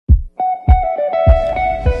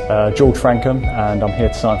George Francomb, and I'm here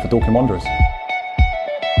to sign for Dorking Wanderers.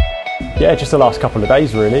 Yeah, just the last couple of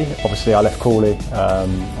days really. Obviously I left Crawley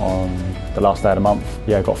on the last day of the month.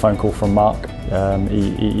 Yeah, I got a phone call from Mark.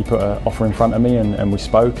 He put an offer in front of me and we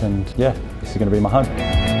spoke, and yeah, this is going to be my home.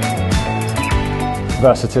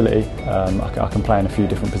 Versatility, I can play in a few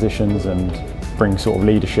different positions and bring sort of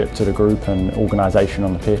leadership to the group and organisation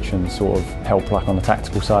on the pitch, and sort of help like on the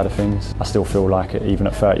tactical side of things. I still feel like, even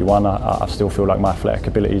at 31, I still feel like my athletic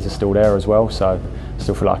abilities are still there as well, so I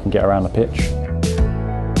still feel like I can get around the pitch.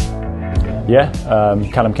 Yeah,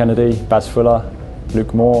 Callum Kennedy, Baz Fuller,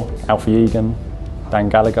 Luke Moore, Alfie Egan, Dan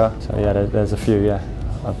Gallagher, so yeah, there's a few, yeah.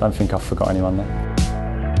 I don't think I've forgot anyone there.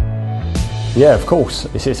 Yeah, of course.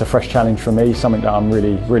 It's a fresh challenge for me, something that I'm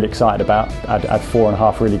really excited about. I'd had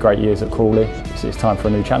 4.5 really great years at Crawley. It's time for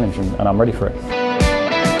a new challenge, and I'm ready for it.